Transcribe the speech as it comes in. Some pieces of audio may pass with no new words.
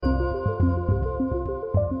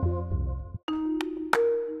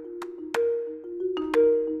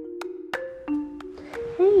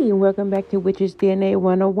welcome back to Witches DNA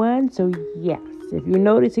 101. So, yes, if you're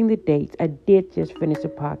noticing the dates, I did just finish the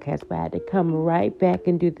podcast, but I had to come right back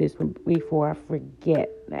and do this one before I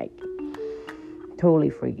forget,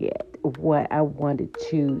 totally forget what I wanted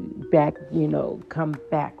to come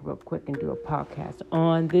back real quick and do a podcast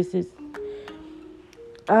on. This is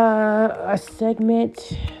a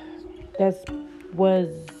segment that was,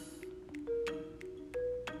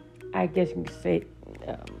 I guess you could say,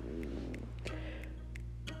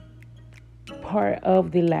 part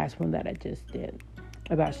of the last one that I just did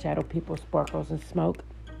about shadow people, sparkles, and smoke.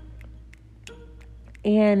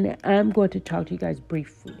 And I'm going to talk to you guys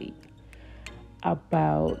briefly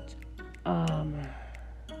about, oh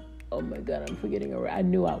my God, I'm forgetting already. I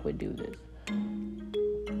knew I would do this.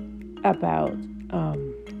 About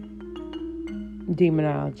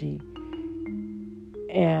demonology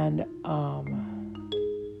and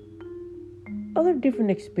other different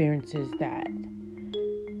experiences that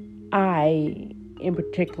I, in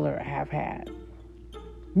particular, have had.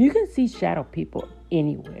 You can see shadow people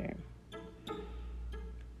anywhere.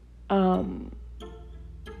 And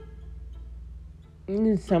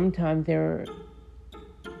sometimes their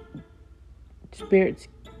spirits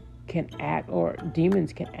can act, or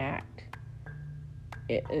demons can act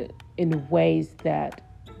in ways that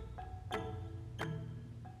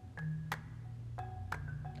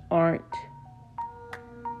aren't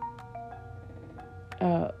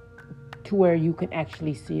to where you can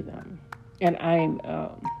actually see them. And I'm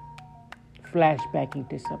flashbacking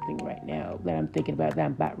to something right now that I'm thinking about, that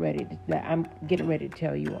I'm getting ready to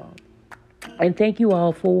tell you all. And thank you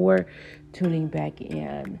all for tuning back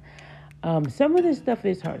in. Some of this stuff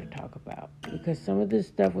is hard to talk about because some of this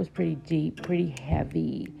stuff was pretty deep, pretty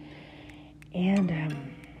heavy,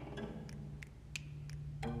 and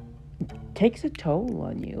takes a toll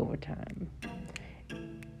on you over time.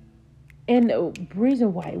 And the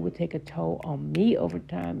reason why it would take a toll on me over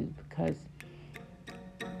time is because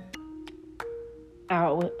I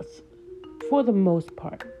was, for the most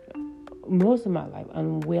part, most of my life,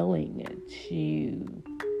 unwilling to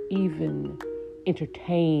even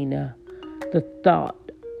entertain the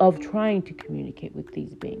thought of trying to communicate with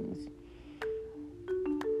these beings.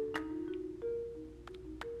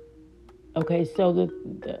 Okay, so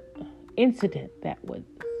the incident that was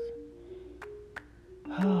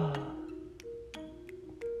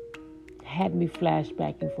had me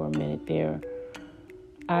flashbacking for a minute there.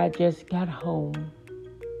 I just got home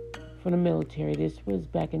from the military. This was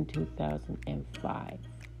back in 2005,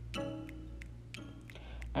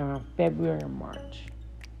 around February or March.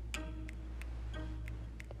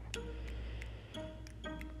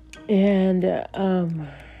 And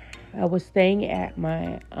I was staying at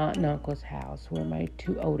my aunt and uncle's house, where my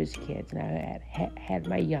two oldest kids, and I had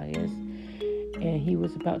my youngest, and he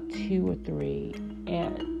was about 2 or 3,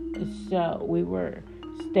 and so we were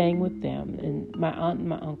staying with them, and my aunt and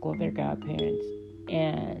my uncle, their godparents,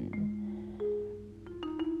 and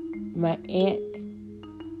my aunt.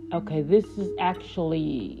 Okay, this is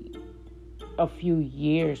actually a few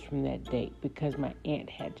years from that date because my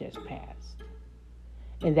aunt had just passed,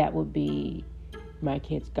 and that would be my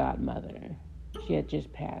kid's godmother. She had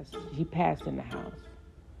just passed. She passed in the house.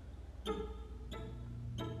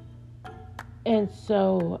 And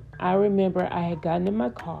so I remember I had gotten in my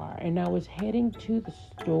car and I was heading to the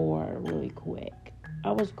store really quick.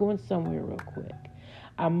 I was going somewhere real quick.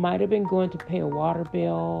 I might have been going to pay a water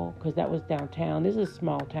bill because that was downtown. This is a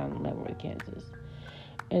small town in Leavenworth, Kansas.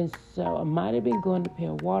 And so I might have been going to pay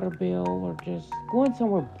a water bill or just going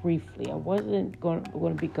somewhere briefly. I wasn't going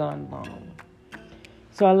to be gone long.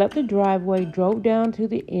 So I left the driveway, drove down to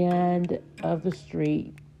the end of the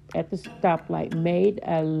street at the stoplight, made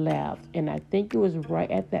a left, and I think it was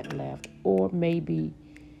right at that left, or maybe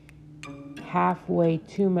halfway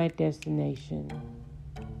to my destination.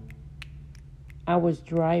 I was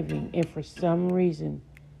driving, and for some reason,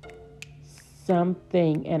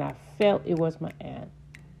 and I felt it was my aunt,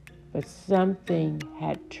 but something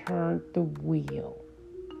had turned the wheel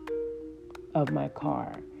of my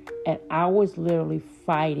car, and I was literally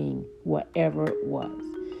fighting whatever it was.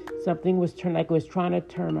 Something was turned, like it was trying to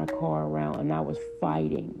turn my car around, and I was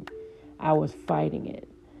fighting it.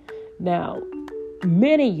 Now,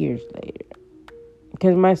 many years later,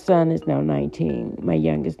 because my son is now 19, my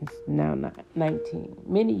youngest is now 19,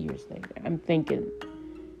 many years later, I'm thinking,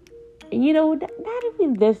 not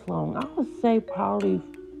even this long, I would say probably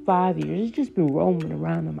 5 years. It's just been roaming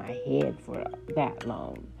around in my head for that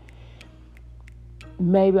long.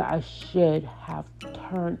 Maybe I should have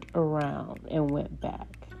turned around and went back.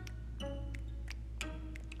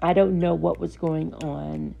 I don't know what was going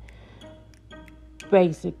on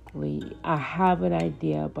basically, I have an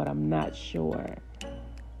idea, but I'm not sure.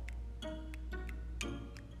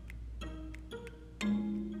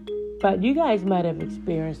 But you guys might have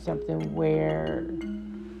experienced something where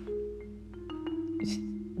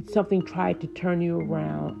something tried to turn you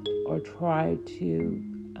around or tried to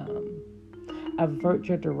avert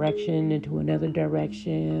your direction into another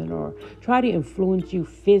direction, or try to influence you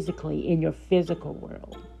physically in your physical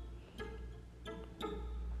world.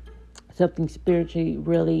 Something spiritually,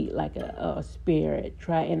 really like a spirit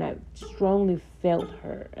try, and I strongly felt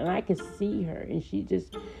her, and I could see her, and she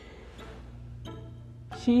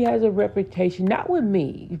has a reputation, not with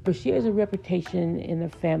me, but she has a reputation in the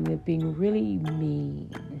family of being really mean.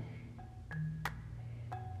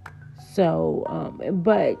 So,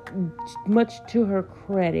 but much to her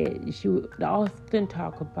credit, she would often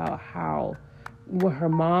talk about how her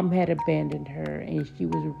mom had abandoned her, and she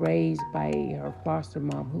was raised by her foster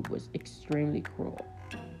mom, who was extremely cruel.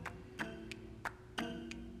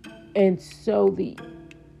 And so it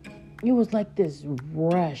was like this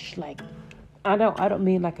rush, like I don't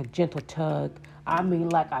mean like a gentle tug. I mean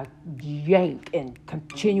like a yank and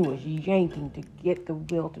continuous yanking to get the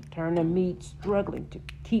wheel to turn, and me struggling to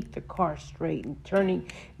keep the car straight and turning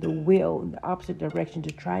the wheel in the opposite direction to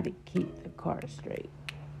try to keep the car straight.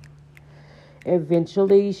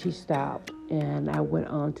 Eventually she stopped, and I went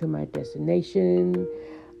on to my destination.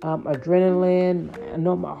 Adrenaline, I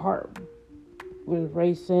know my heart was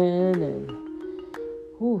racing, and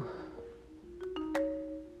whew,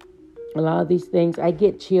 a lot of these things I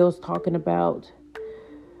get chills talking about,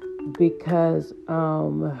 because oh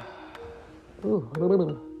my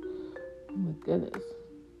goodness,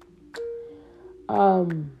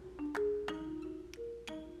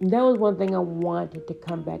 that was one thing I wanted to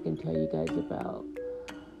come back and tell you guys about.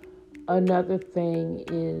 Another thing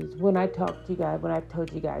is when I told you guys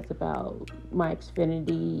about my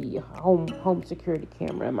Xfinity home security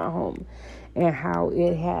camera in my home, and how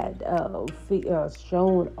it had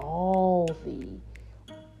shown all the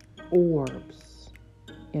orbs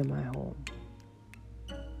in my home.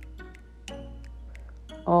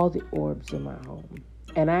 All the orbs in my home.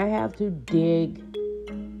 And I have to dig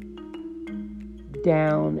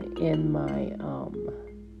down in my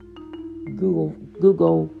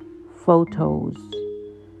Google Photos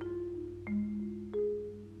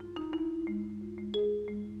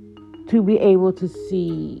to be able to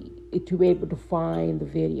find the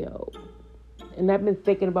video. And I've been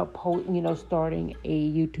thinking about starting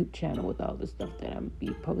a YouTube channel with all the stuff that I'm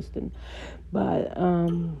be posting. But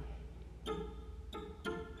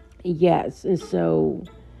yes, and so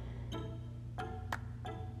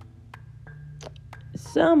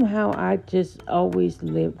somehow I just always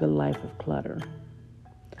lived the life of clutter.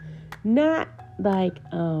 Not like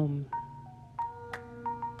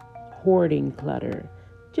hoarding clutter,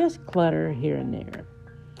 just clutter here and there.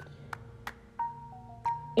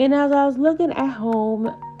 And as I was looking at home,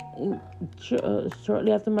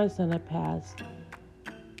 shortly after my son had passed,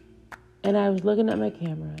 and I was looking at my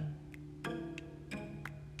camera,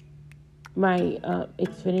 my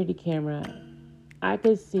Xfinity camera, I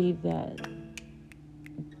could see that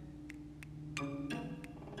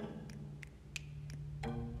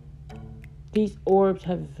these orbs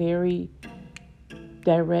have very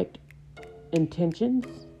direct intentions.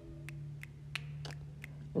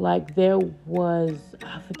 Like there was,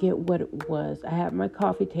 I forget what it was. I had my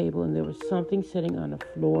coffee table, and there was something sitting on the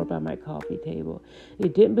floor by my coffee table.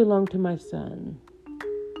 It didn't belong to my son,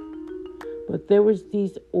 but there was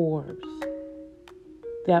these orbs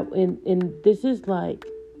that, and this is like,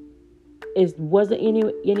 it wasn't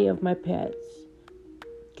any of my pets,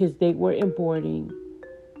 because they were in boarding,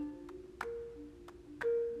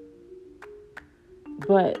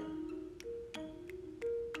 but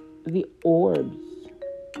the orbs.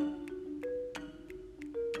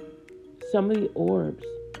 Some of the orbs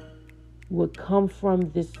would come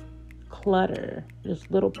from this clutter, this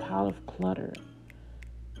little pile of clutter.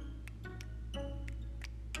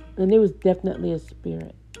 And it was definitely a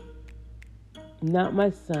spirit. Not my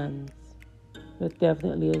son's, but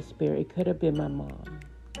definitely a spirit. It could have been my mom.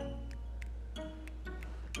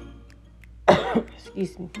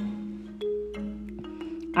 Excuse me.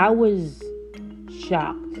 I was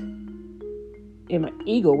shocked. And my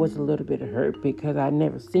ego was a little bit hurt because I'd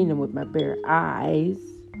never seen them with my bare eyes.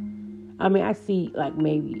 I mean, I see like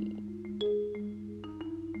maybe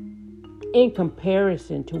in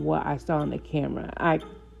comparison to what I saw on the camera,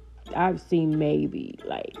 I've seen maybe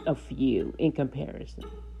like a few in comparison.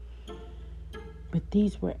 But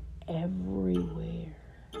these were everywhere.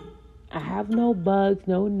 I have no bugs,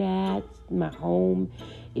 no gnats. My home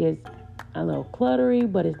is a little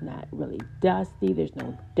cluttery, but it's not really dusty. There's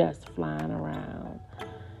no dust flying around.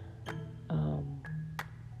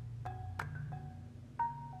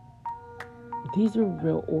 These are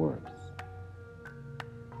real orbs.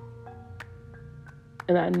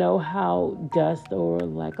 And I know how dust or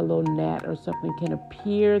like a little gnat or something can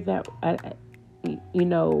appear that,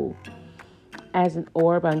 as an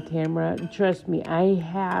orb on camera. Trust me, I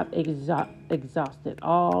have exhausted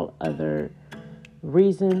all other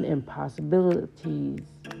reason and possibilities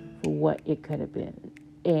for what it could have been.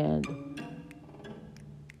 And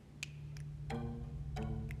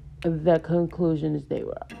the conclusion is they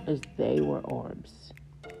were orbs.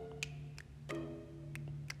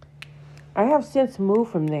 I have since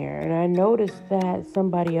moved from there, and I noticed that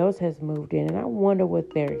somebody else has moved in, and I wonder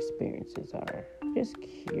what their experiences are. Just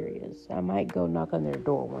curious. I might go knock on their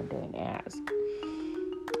door one day and ask.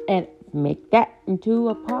 And make that into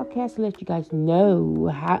a podcast to let you guys know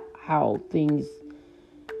how things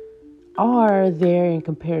are there in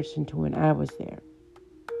comparison to when I was there.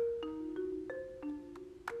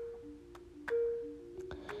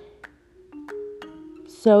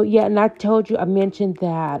 So, yeah, and I mentioned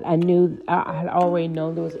that I had already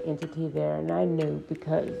known there was an entity there, and I knew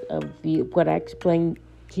because of what I explained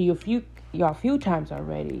to you a few times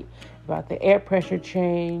already about the air pressure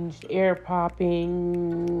change, air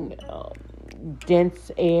popping,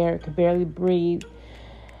 dense air, could barely breathe.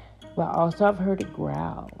 But also I've heard it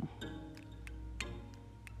growl.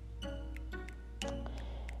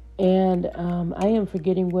 And I am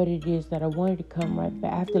forgetting what it is that I wanted to come right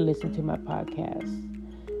back. I have to listen to my podcast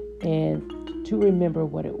and to remember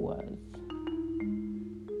what it was,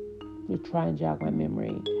 to try and jog my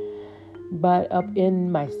memory. But up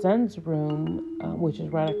in my son's room, which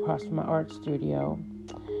is right across from my art studio,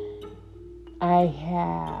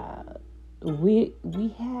 we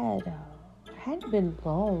hadn't been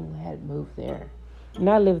long, had moved there, and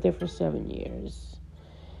I lived there for 7 years.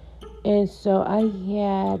 And so I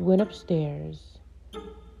went upstairs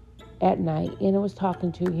at night, and I was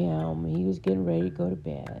talking to him. He was getting ready to go to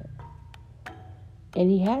bed. And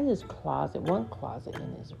he had one closet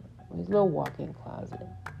in his room, his little walk-in closet.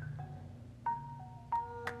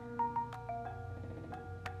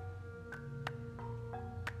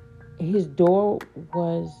 His door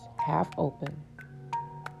was half open.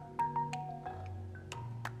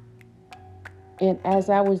 And as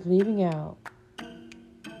I was leaving out,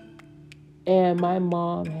 and my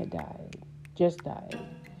mom had just died.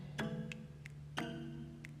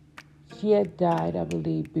 She had died, I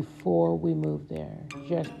believe, before we moved there,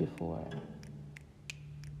 just before.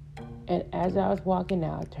 And as I was walking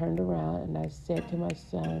out, I turned around and I said to my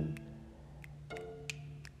son,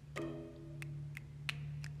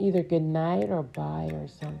 either good night or bye or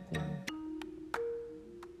something.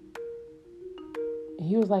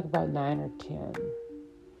 He was like about 9 or 10.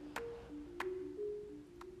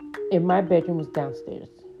 And my bedroom was downstairs.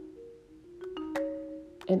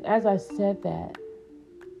 And as I said that,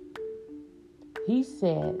 he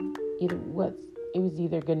said it was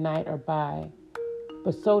either good night or bye,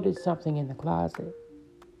 but so did something in the closet.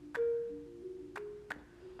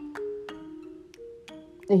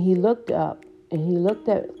 And he looked up and he looked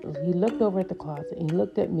over at the closet and he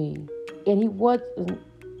looked at me, and he wasn't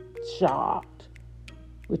shocked,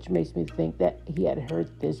 which makes me think that he had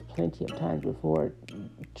heard this plenty of times before.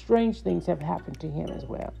 Strange things have happened to him as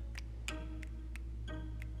well.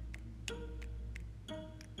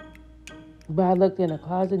 But I looked in the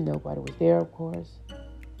closet, nobody was there, of course.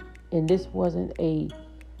 And this wasn't a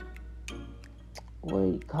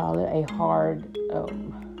hard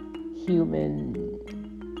human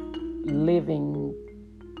living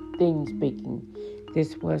thing speaking.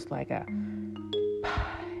 This was like a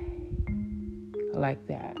like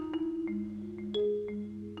that.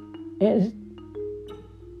 And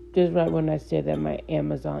just right when I said that, my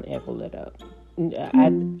Amazon Echo lit up.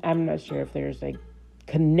 I'm not sure if there's a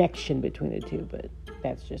connection between the two, but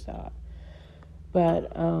that's just odd.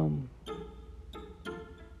 But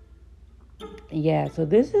yeah, so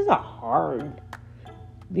this is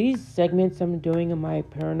these segments I'm doing in my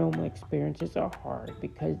paranormal experiences are hard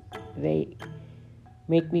because they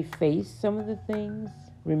make me face some of the things,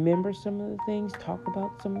 remember some of the things, talk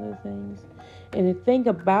about some of the things. And the thing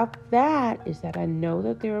about that is that I know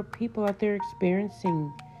that there are people out there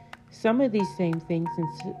experiencing some of these same things, and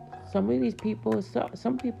some of these people,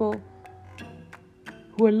 some people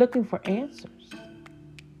who are looking for answers.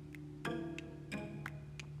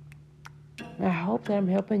 I hope that I'm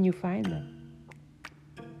helping you find them.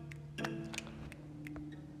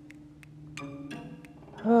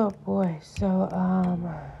 Oh boy, so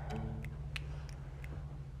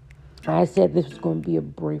I said this was going to be a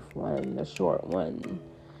brief one, a short one.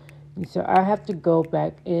 And so I have to go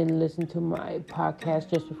back and listen to my podcast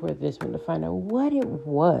just before this one to find out what it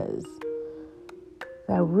was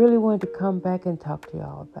that I really wanted to come back and talk to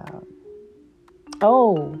y'all about.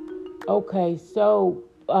 Oh, okay. So,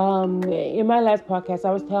 in my last podcast,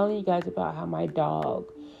 I was telling you guys about how my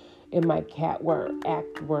dog and my cat were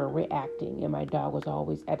reacting, and my dog was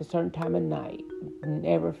always at a certain time of night,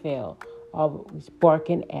 never fail, always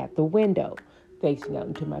barking at the window, facing out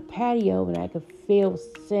into my patio, and I could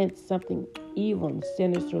sense something evil and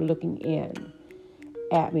sinister looking in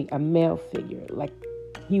at me, a male figure, like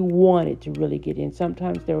he wanted to really get in.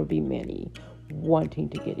 Sometimes there would be many wanting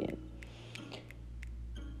to get in.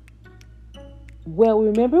 Well,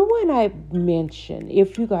 remember when I mentioned,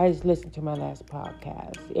 if you guys listened to my last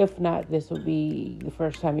podcast, if not, this will be the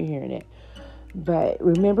first time you're hearing it. But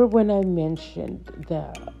remember when I mentioned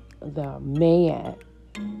the man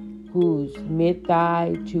whose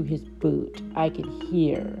mid-thigh to his boot I could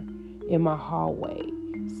hear in my hallway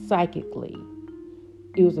psychically.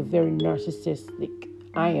 It was a very narcissistic,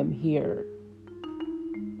 I am here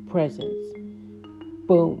presence.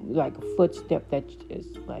 Boom, like a footstep that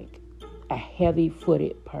is like a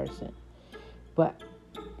heavy-footed person. But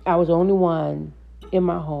I was the only one in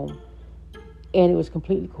my home, and it was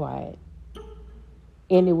completely quiet.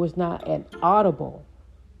 And it was not an audible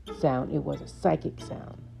sound, it was a psychic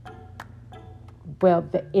sound. Well,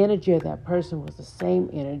 the energy of that person was the same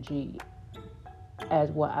energy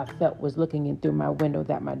as what I felt was looking in through my window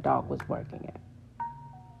that my dog was working at.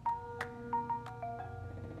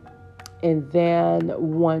 And then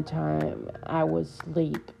one time I was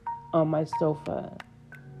asleep on my sofa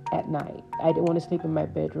at night. I didn't want to sleep in my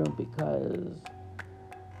bedroom because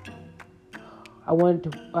I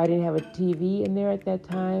didn't have a TV in there at that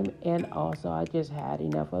time, and also I just had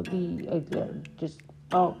enough of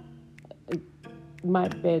my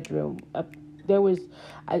bedroom.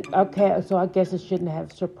 So I guess it shouldn't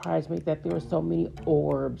have surprised me that there were so many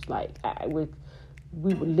orbs. Like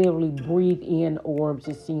we would literally breathe in orbs.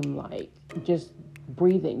 It seemed like just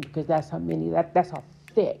breathing, because that's how many. That's how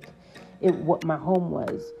thick what my home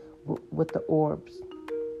was with the orbs.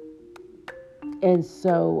 And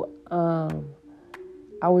so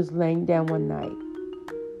I was laying down one night,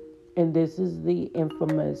 and this is the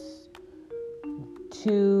infamous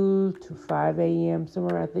 2 to 5 a.m.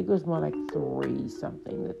 somewhere. I think it was more like 3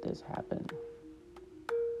 something that this happened.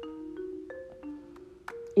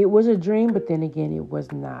 It was a dream, but then again, it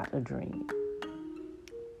was not a dream.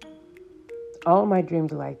 All my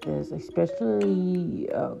dreams are like this, especially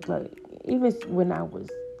even when I was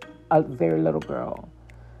a very little girl.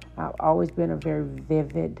 I've always been a very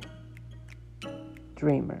vivid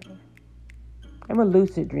dreamer. I'm a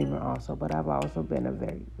lucid dreamer also, but I've also been a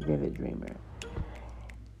very vivid dreamer.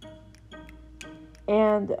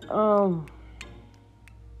 And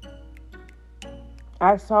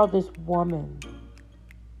I saw this woman.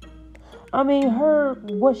 I mean,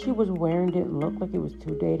 what she was wearing didn't look like it was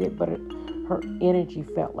too dated, but her energy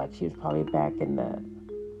felt like she was probably back in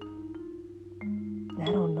I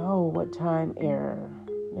don't know what time era.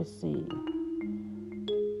 Let's see.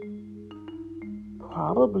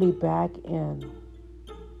 Probably back in,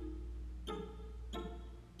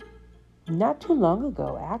 not too long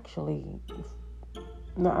ago, actually.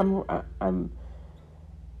 No, I'm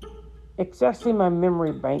accessing my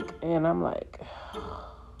memory bank, and I'm like,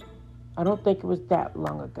 I don't think it was that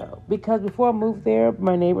long ago. Because before I moved there,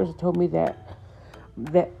 my neighbors told me that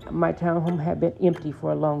my townhome had been empty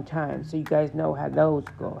for a long time. So you guys know how those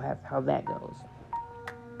go, how that goes.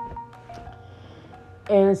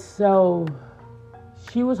 And so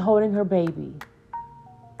she was holding her baby.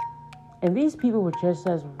 And these people were just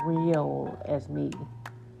as real as me.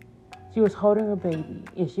 She was holding her baby,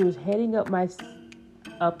 and she was heading up my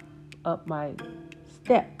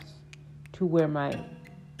steps to where my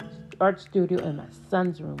art studio and my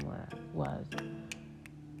son's room was.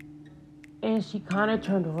 And she kind of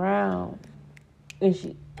turned around, and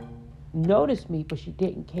she noticed me, but she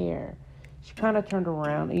didn't care. She kind of turned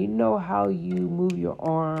around, and you know how you move your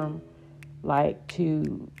arm like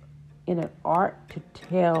in an art to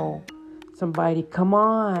tell somebody, come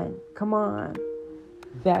on.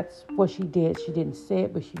 That's what she did. She didn't say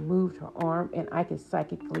it, but she moved her arm, and I could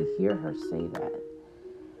psychically hear her say that.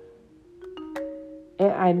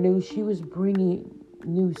 And I knew she was bringing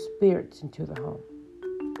new spirits into the home.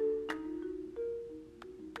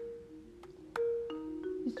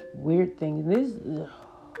 This weird thing. This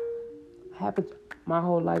happens my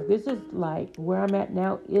whole life. This is like where I'm at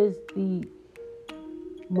now is the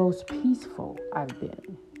most peaceful I've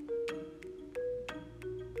been.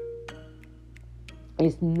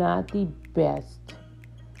 It's not the best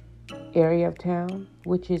area of town,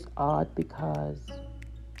 which is odd because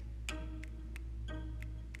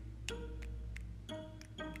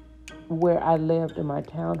where I lived in my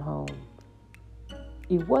townhome,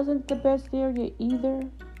 it wasn't the best area either,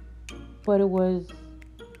 but it was,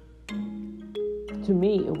 to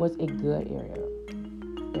me, it was a good area.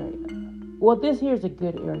 Well, this here's a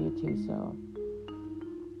good area too, so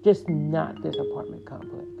just not this apartment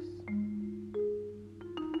complex.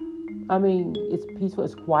 I mean, it's peaceful.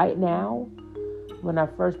 It's quiet now. When I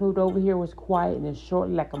first moved over here, it was quiet, and then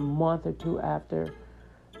shortly, like a month or two after,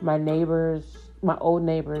 my old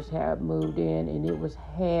neighbors had moved in, and it was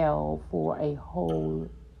hell for a whole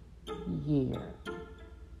year.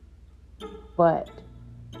 But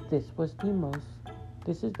this is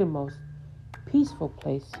the most peaceful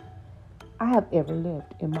place I have ever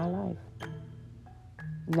lived in my life.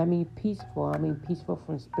 And I mean peaceful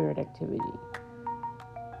from spirit activity.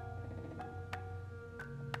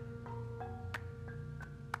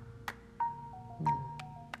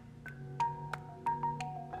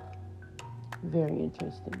 Very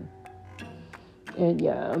interesting. And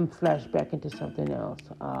yeah, I'm flashed back into something else.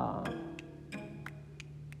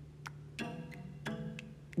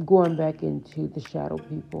 Going back into the shadow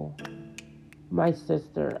people. My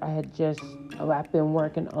sister, I've been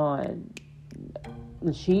working on,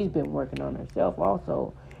 and she's been working on herself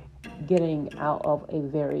also, getting out of a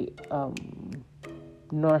very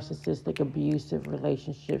narcissistic, abusive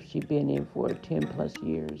relationship she'd been in for 10 plus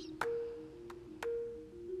years.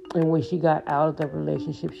 And when she got out of the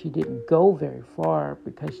relationship, she didn't go very far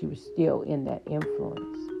because she was still in that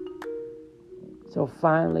influence. So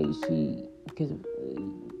finally, because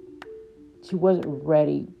she wasn't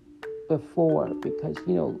ready before, because,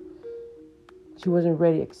 she wasn't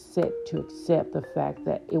ready to accept the fact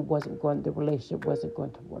that the relationship wasn't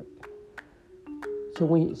going to work. So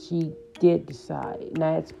when she did decide, and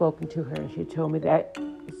I had spoken to her, and she told me that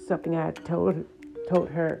something I had told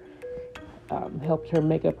her helped her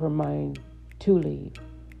make up her mind to leave.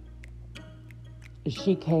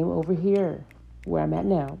 She came over here, where I'm at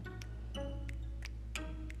now,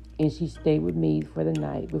 and she stayed with me for the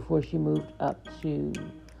night before she moved up to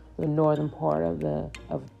the northern part of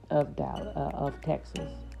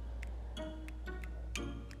Texas.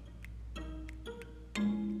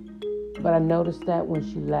 But I noticed that when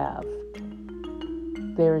she left,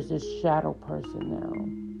 there is this shadow person now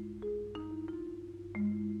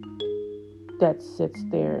that sits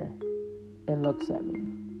there and looks at me.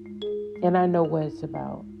 And I know what it's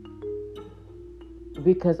about,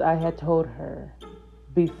 because I had told her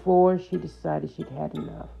before she decided she'd had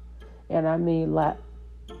enough. And I mean, like,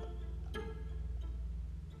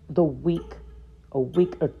 a week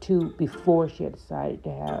or two before she had decided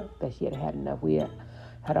that she had had enough, we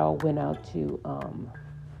had all went out to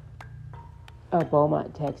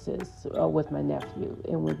Beaumont, Texas, with my nephew,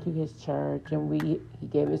 and went to his church, and he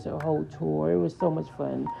gave us a whole tour. It was so much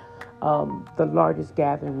fun. The largest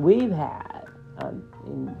gathering we've had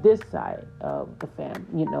in this side of the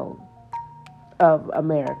family, of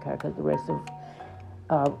America, because the rest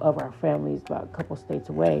of our family is about a couple states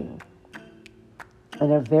away,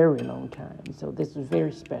 and a very long time. So this was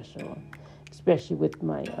very special, especially with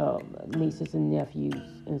my nieces and nephews,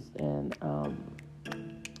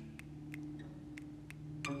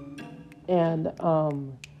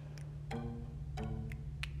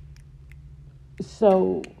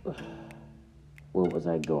 so where was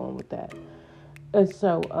I going with that? And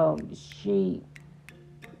so she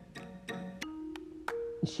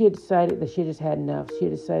had decided that she just had enough. She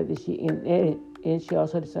had decided that and she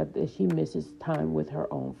also decided that she misses time with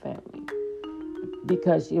her own family,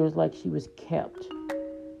 because it was like she was kept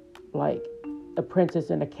like a princess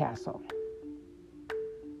in a castle,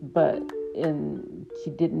 and she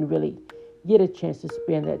didn't really get a chance to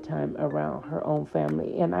spend that time around her own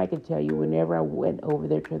family. And I can tell you, whenever I went over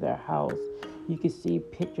there to their house, you could see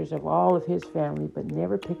pictures of all of his family, but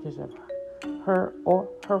never pictures of her or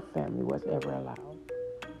her family was ever allowed.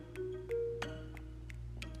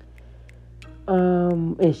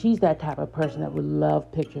 And she's that type of person that would love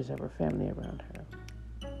pictures of her family around her.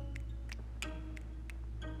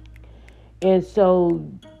 And so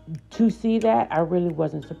to see that, I really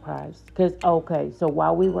wasn't surprised. Because, so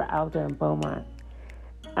while we were out there in Beaumont,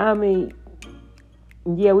 I mean,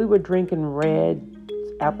 yeah, we were drinking red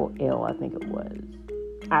apple ale, I think it was.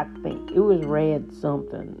 It was red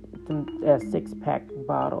something, 6-pack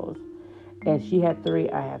bottles. And she had 3,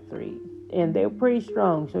 I had 3. And they were pretty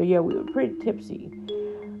strong, so yeah, we were pretty tipsy.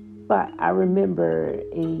 But I remember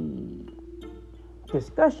a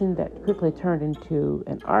discussion that quickly turned into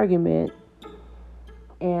an argument.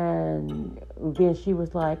 And then she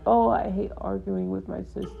was like, oh, I hate arguing with my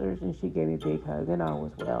sisters. And she gave me a big hug, and all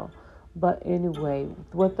was well. But anyway,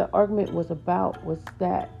 what the argument was about was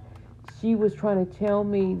that she was trying to tell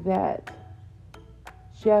me that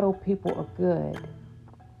shadow people are good.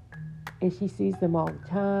 And she sees them all the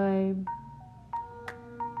time.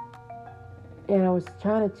 And I was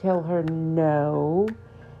trying to tell her no.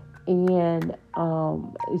 And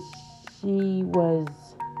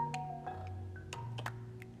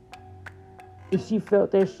she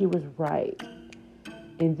felt that she was right.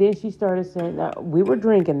 And then she started saying that we were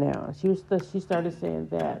drinking now. She started saying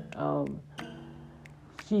that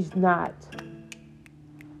she's not.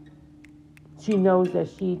 She knows that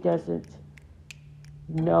she doesn't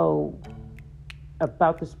know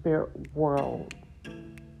about the spirit world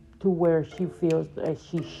to where she feels that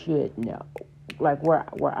she should know, like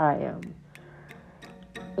where I am.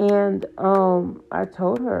 And I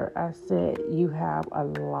told her, I said, you have a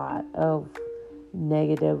lot of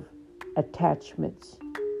negative attachments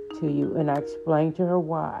to you. And I explained to her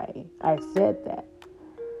why I said that.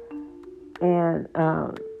 And,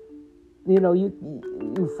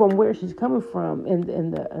 you from where she's coming from, and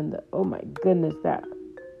the oh my goodness, that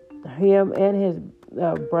him and his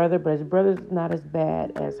brother, but his brother's not as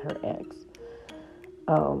bad as her ex.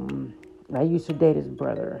 I used to date his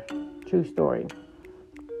brother. True story.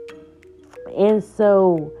 And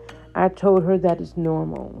so I told her that it's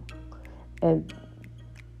normal. And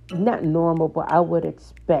not normal, but I would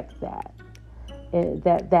expect that. And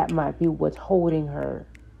that might be what's holding her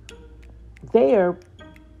there.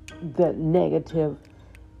 The negative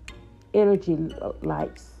energy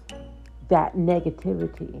likes that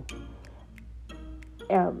negativity.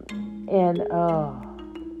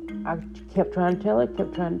 I kept trying to tell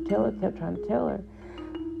her.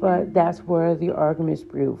 But that's where the arguments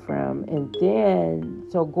grew from. And then,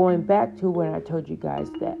 so going back to when I told you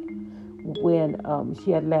guys that when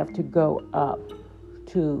she had left to go up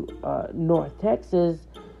to North Texas,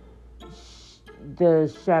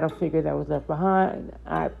 the shadow figure that was left behind,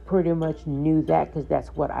 I pretty much knew that because that's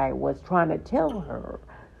what I was trying to tell her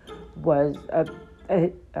was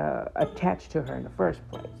attached to her in the first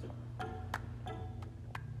place.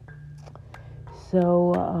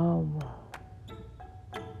 So,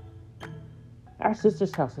 our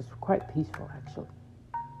sister's house is quite peaceful, actually.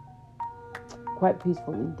 Quite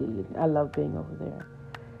peaceful indeed. I love being over there.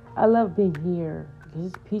 I love being here because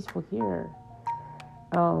it's peaceful here.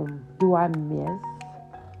 Do I miss?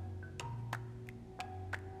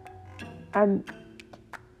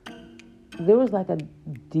 There was like a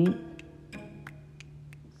deep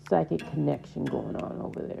psychic connection going on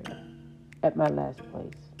over there at my last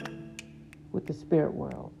place with the spirit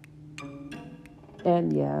world.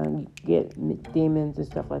 And yeah, you get demons and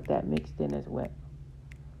stuff like that mixed in as well.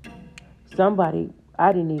 Somebody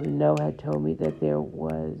I didn't even know had told me that there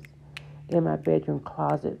was, in my bedroom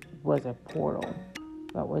closet, was a portal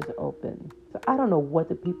that was open. So I don't know what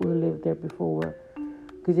the people who lived there before,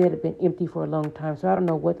 because it had been empty for a long time. So I don't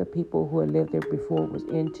know what the people who had lived there before was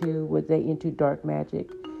into. Was they into dark magic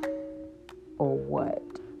or what?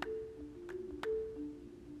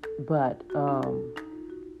 But,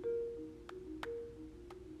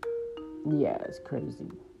 yeah, it's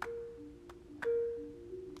crazy.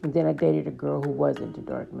 And then I dated a girl who was into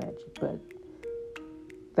dark magic, but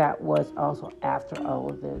that was also after all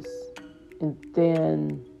of this. And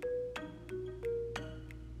then,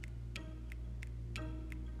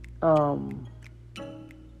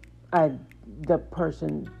 the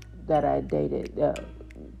person that I dated,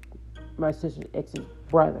 my sister's ex's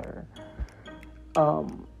brother,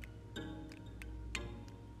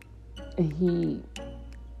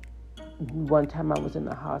 one time I was in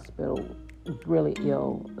the hospital, really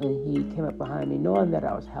ill, and he came up behind me, knowing that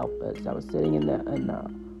I was helpless. I was sitting in the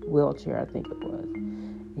wheelchair, I think it was,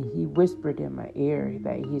 and he whispered in my ear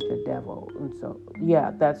that he's the devil. And so,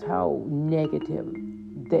 yeah, that's how negative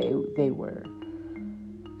they were.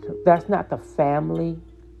 So that's not the family,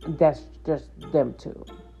 that's just them two.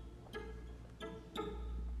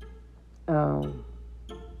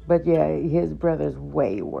 But yeah, his brother's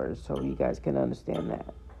way worse, so you guys can understand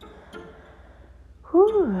that.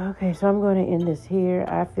 Whew, okay, so I'm going to end this here.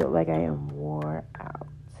 I feel like I am wore out.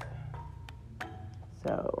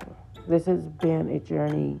 So this has been a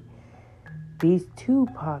journey. These two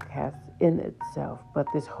podcasts in itself, but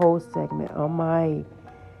this whole segment on my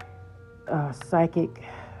psychic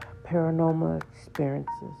paranormal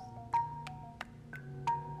experiences.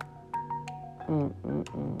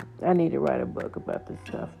 I need to write a book about this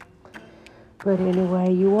stuff. But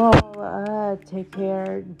anyway, you all take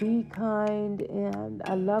care, be kind, and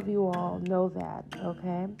I love you all. Know that,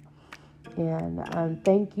 okay? And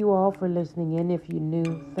thank you all for listening in. If you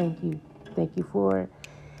knew, thank you. Thank you for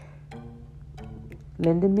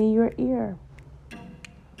lending me your ear.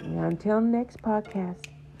 And until next podcast,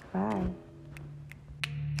 bye.